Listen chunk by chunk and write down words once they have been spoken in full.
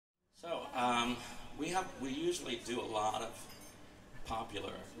we usually do a lot of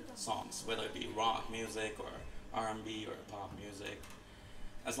popular songs, whether it be rock music or R&B or pop music,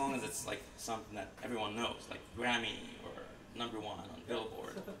 as long as it's like something that everyone knows, like Grammy or #1 on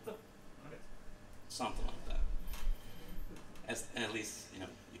Billboard, something like that. And at least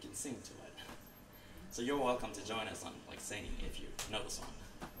you can sing to it. So you're welcome to join us on like singing if you know the song.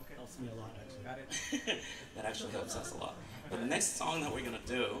 Okay. Helps me a lot, actually. Got it. That actually helps us a lot. But the next song that we're gonna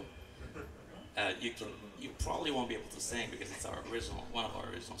do, you probably won't be able to sing because it's one of our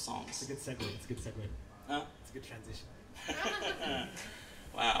original songs. It's a good segue. It's a good segue. Huh? It's a good transition.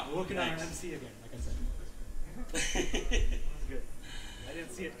 Wow. We're working on our MC again, like I said. It's good. I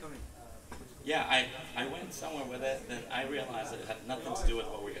didn't see it coming. Yeah, I went somewhere with it, then I realized it had nothing to do with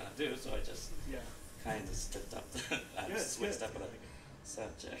what we're gonna do, so I just kind of stepped up. I switched up the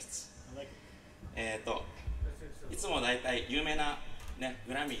subjects. I like it. いつもだいたい有名なね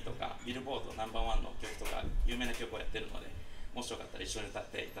グラミーとかビルボード#1の曲とか有名な曲をやってるので、もしよかったら一緒に歌っ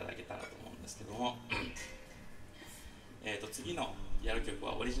ていただけたらと思うんですけども、次のやる曲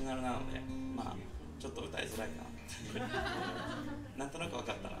はオリジナルなので、まあちょっと歌いづらいかな。なんとなく分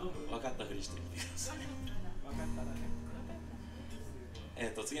かったら分かったふりしてみてください。分かったら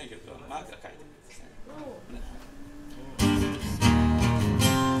ね。次の曲はマークが書いてるんですね。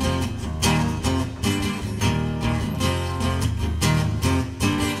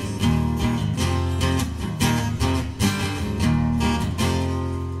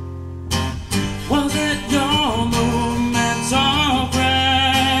Was it your movements or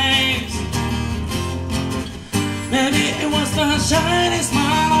grace? Maybe it was the shiny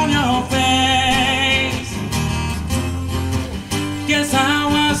smile on your face. Guess I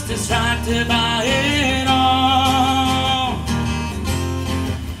was distracted by it all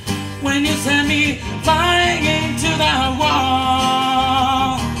when you sent me flying into that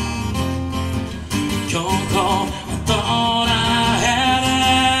wall. Kyoko, I thought I had it.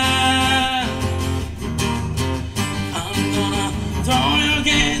 I'm gonna throw your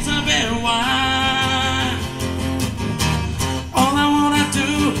gates a bit wide. All I wanna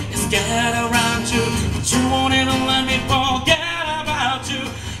do is get around you, but you won't even let me forget about you.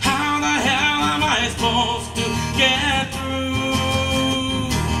 How the hell am I supposed to get through?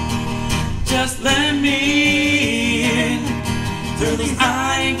 Just let me in through these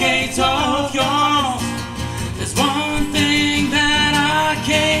iron gates of yours. There's one thing that I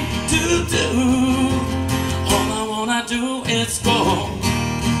came to do. All I wanna do is go.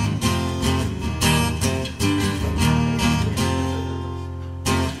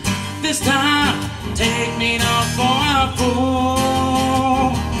 This time, take me not for a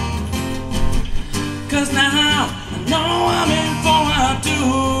fool. 'Cause now I know I'm in for a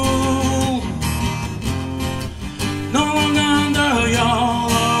duel. No longer under your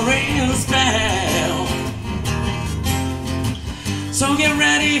alluring spell. So get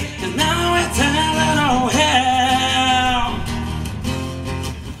ready, 'cause now it's hell and oh hell.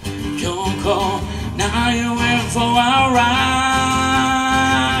 Kyoko, now you're in for a ride.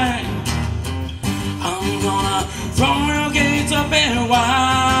 I'm gonna throw your gates up and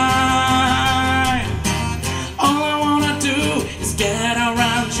wide. All I wanna do is get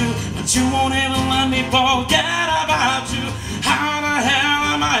around you, but you won't even let me forget about you. How the hell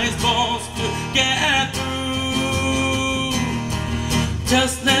am I supposed to get through?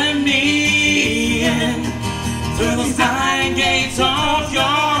 Just let me in through these iron gates of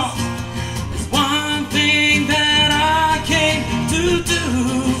yours. There's one thing that I came to do.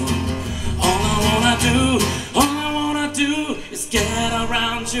 All I wanna do is get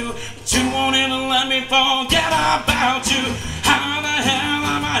around you, but you won't even let me forget about you. How the hell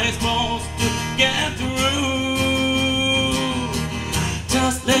am I supposed to get through?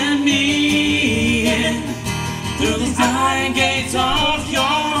 Just let me in through these iron gates of yours.